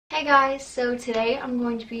Hey guys, so today I'm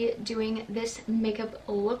going to be doing this makeup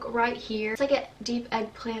look right here. It's like a deep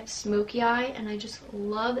eggplant smoky eye and I just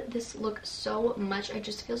love this look so much. I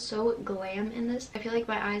just feel so glam in this. I feel like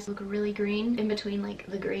my eyes look really green in between like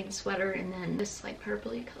the green sweater and then this like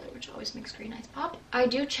purpley color, which always makes green eyes pop. I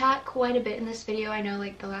do chat quite a bit in this video. I know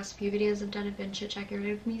like the last few videos I've done have been chit chat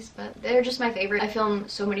with me, but they're just my favorite. I film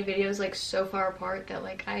so many videos like so far apart that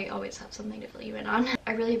like I always have something to fill you in on.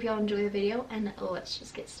 I really hope y'all enjoy the video and let's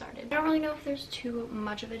just get started. I don't really know if there's too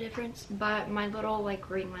much of a difference, but my little like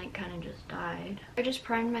green light kind of just died. I just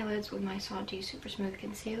primed my lids with my Santee Super Smooth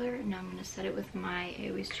Concealer and now I'm going to set it with my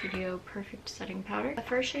M.F.E.O Studio Perfect Setting Powder. The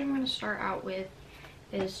first shade I'm going to start out with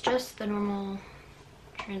is just the normal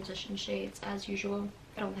transition shades as usual.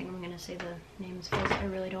 I don't think I'm going to say the names because I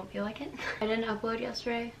really don't feel like it. I didn't upload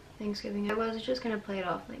yesterday. Thanksgiving. I was just gonna play it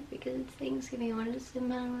off like because it's Thanksgiving, I wanted to sit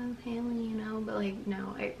down with family, you know, but like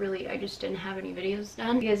no, I just didn't have any videos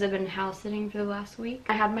done because I've been house sitting for the last week.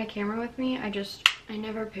 I had my camera with me, I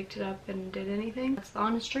never picked it up and did anything. That's the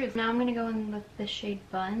honest truth. Now I'm gonna go in with the shade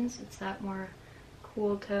Buns. It's that more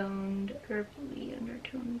cool toned, purpley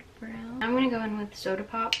undertoned brown. I'm gonna go in with Soda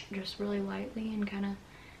Pop just really lightly and kind of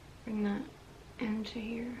bring that into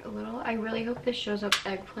here a little. I really hope this shows up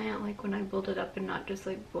eggplant like when I build it up and not just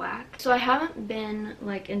like black. So I haven't been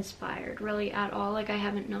like inspired really at all. Like I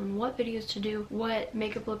haven't known what videos to do, what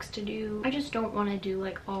makeup looks to do. I just don't want to do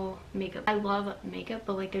like all makeup. I love makeup,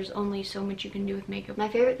 but like there's only so much you can do with makeup. My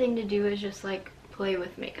favorite thing to do is just like play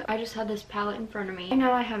with makeup. I just had this palette in front of me. I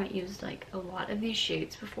know I haven't used like a lot of these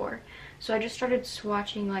shades before, so I just started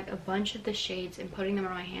swatching like a bunch of the shades and putting them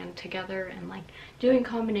on my hand together and like doing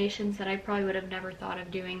combinations that I probably would have never thought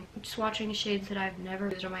of doing. Swatching shades that I've never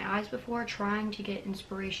used on my eyes before, trying to get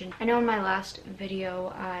inspiration. I know in my last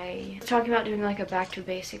video I was talking about doing like a back to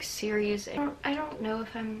basics series. I don't know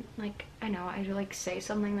if I'm like, I know I like say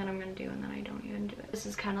something that I'm gonna do and then I don't even do it. This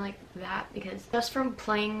is kind of like that because just from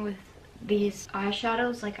playing with these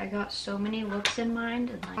eyeshadows, like I got so many looks in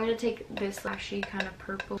mind, and like, I'm gonna take this lashy kind of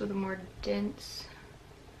purple with a more dense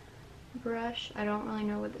brush. I don't really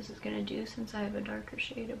know what this is gonna do since I have a darker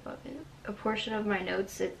shade above it. A portion of my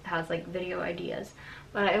notes, it has like video ideas,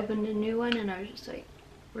 but I opened a new one and I was just like,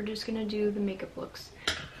 we're just gonna do the makeup looks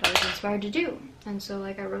that I was inspired to do. And so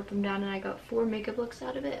like I wrote them down and I got 4 makeup looks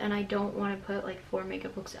out of it, and I don't want to put like 4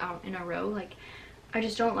 makeup looks out in a row. Like I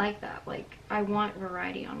just don't like that. Like I want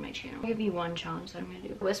variety on my channel. I'll give you one challenge that I'm gonna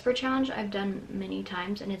do. Whisper challenge I've done many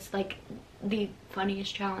times and it's like the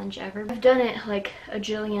funniest challenge ever. I've done it like a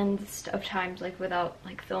jillion of times like without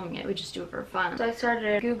like filming it. We just do it for fun. So I started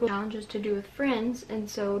a Google challenges to do with friends, and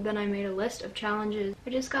so then I made a list of challenges.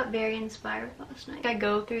 I just got very inspired last night. I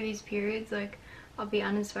go through these periods like I'll be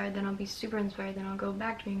uninspired, then I'll be super inspired, then I'll go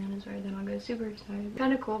back to being uninspired, then I'll go super inspired.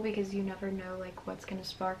 Kind of cool because you never know like what's gonna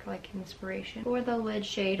spark like inspiration. For the lid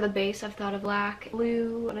shade, the base I've thought of black,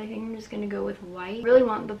 blue, but I think I'm just gonna go with white. I really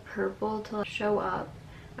want the purple to show up.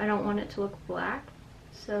 I don't want it to look black,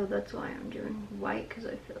 so that's why I'm doing white, because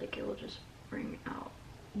I feel like it will just bring out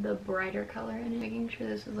the brighter color in it. Making sure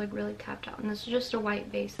this is like really tapped out, and this is just a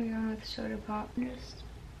white base. I'm going with Soda Pop and just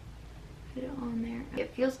put it on there.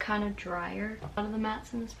 It feels kind of drier. A lot of the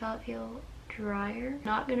mattes in this palette feel drier.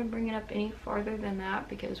 Not gonna bring it up any farther than that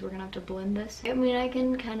because we're gonna have to blend this. I mean, I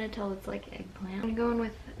can kind of tell it's like eggplant. I'm going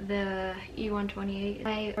with the E128.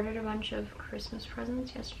 I ordered a bunch of Christmas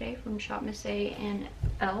presents yesterday from Shop Miss A and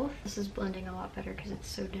e.l.f. This is blending a lot better because it's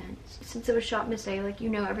so dense. Since it was Shop Miss A, like you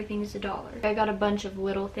know everything is $1. I got a bunch of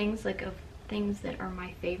little things like of things that are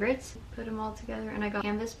my favorites. Put them all together, and I got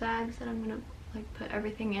canvas bags that I'm gonna like put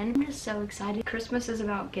everything in. I'm just so excited. Christmas is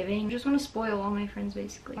about giving. I just want to spoil all my friends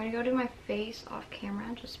basically. I'm gonna go do my face off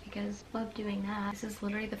camera just because I love doing that. This is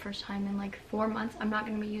literally the first time in like 4 months I'm not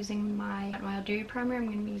going to be using my Dewy primer. I'm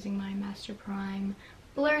going to be using my Master Prime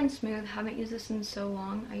Blur and Smooth. Haven't used this in so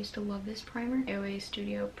long. I used to love this primer. M.F.E.O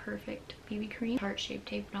Studio Perfect BB Cream. Tarte Shape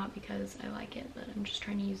Tape, not because I like it, but I'm just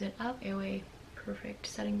trying to use it up. M.F.E.O Perfect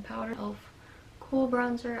Setting Powder. e.l.f. Cool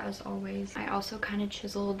bronzer as always. I also kind of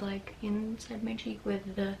chiseled like inside my cheek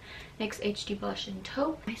with the Nyx HD Blush in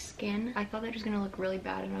Taupe. My skin, I thought that was gonna look really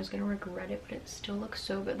bad and I was gonna regret it, but it still looks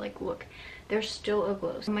so good. Like look, there's still a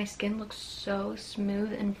glow. So my skin looks so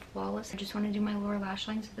smooth and flawless. I just want to do my lower lash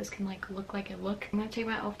line so this can like look like it look. I'm gonna take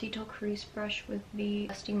my e.l.f. Detail Crease Brush with the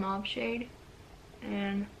Dusty Mauve shade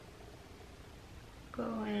and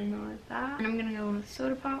go in with that. And I'm gonna go in with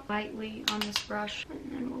Soda Pop lightly on this brush,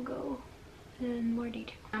 and then we'll go in more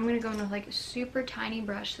detail. I'm gonna go in with like a super tiny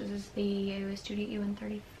brush. This is the M.F.E.O Studio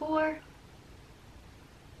E134.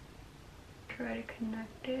 Try to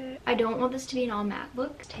connect it. I don't want this to be an all matte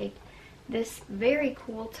look. Take this very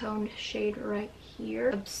cool toned shade right here.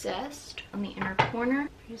 Obsessed on the inner corner.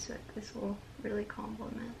 Just like this will really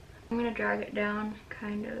compliment. I'm gonna drag it down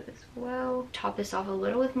kind of as well. Top this off a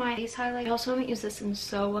little with my face highlight. I also haven't used this in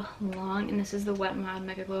so long, and this is the Wet n Wild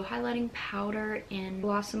MegaGlo highlighting powder in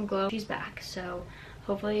Blossom Glow. She's back, so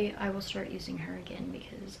hopefully I will start using her again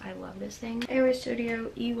because I love this thing. Airway Studio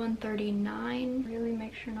E139. Really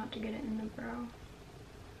make sure not to get it in the brow.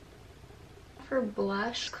 For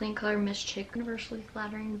blush, Kleancolor Miss Chick Universally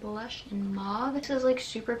Flattering Blush in Mauve. This is like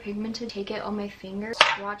super pigmented. Take it on my finger,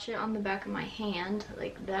 swatch it on the back of my hand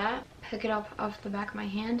like that. Pick it up off the back of my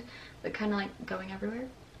hand, but kind of like going everywhere.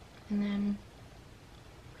 And then,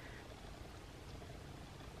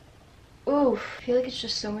 oof, I feel like it's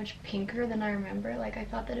just so much pinker than I remember. Like I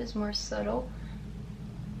thought that it was more subtle,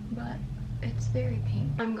 but it's very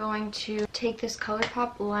pink. I'm going to take this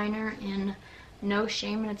Colourpop liner in No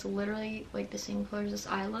Shame, and it's literally like the same color as this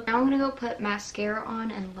eye look. Now I'm gonna go put mascara on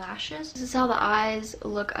and lashes. This is how the eyes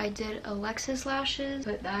look. I did Alexis lashes.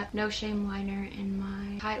 Put that No Shame liner in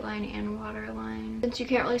my tight line and waterline. Since you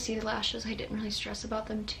can't really see the lashes, I didn't really stress about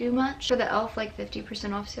them too much. For the e.l.f. like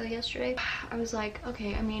 50% off sale yesterday, I was like,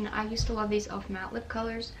 okay, I mean, I used to love these e.l.f. matte lip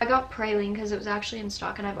colors. I got Praline because it was actually in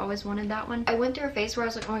stock and I've always wanted that one. I went through a phase where I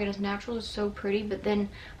was like, oh my goodness, natural is so pretty, but then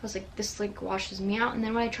I was like, this like washes me out. And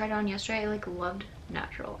then when I tried it on yesterday, I like loved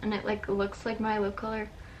natural, and it like looks like my lip color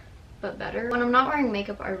but better. When I'm not wearing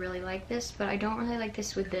makeup, I really like this, but I don't really like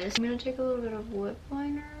this with this. I'm gonna take a little bit of lip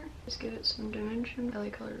liner, just give it some dimension. LA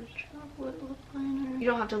Colors chocolate lip liner. You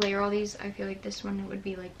don't have to layer all these. I feel like this one would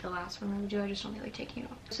be like the last one I would do. I just don't feel like taking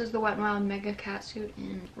it off. This is the Wet n Wild Mega Catsuit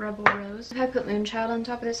in Rebel Rose. If I put Moonchild on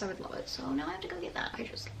top of this, I would love it. So now I have to go get that. I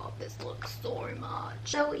just love this look so much.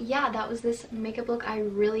 So yeah, that was this makeup look. I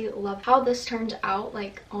really love how this turned out.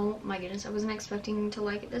 Like, oh my goodness, I wasn't expecting to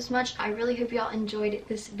like it this much. I really hope y'all enjoyed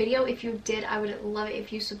this video. If you did, I would love it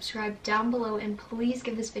if you subscribe down below, and please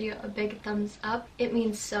give this video a big thumbs up. It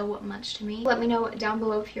means so much to me. Let me know down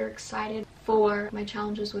below if you're excited for my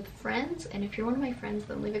challenges with friends, and if you're one of my friends,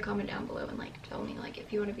 then leave a comment down below and like tell me like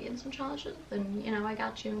if you want to be in some challenges, then you know I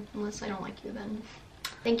got you. Unless I don't like you, then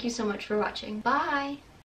thank you so much for watching. Bye.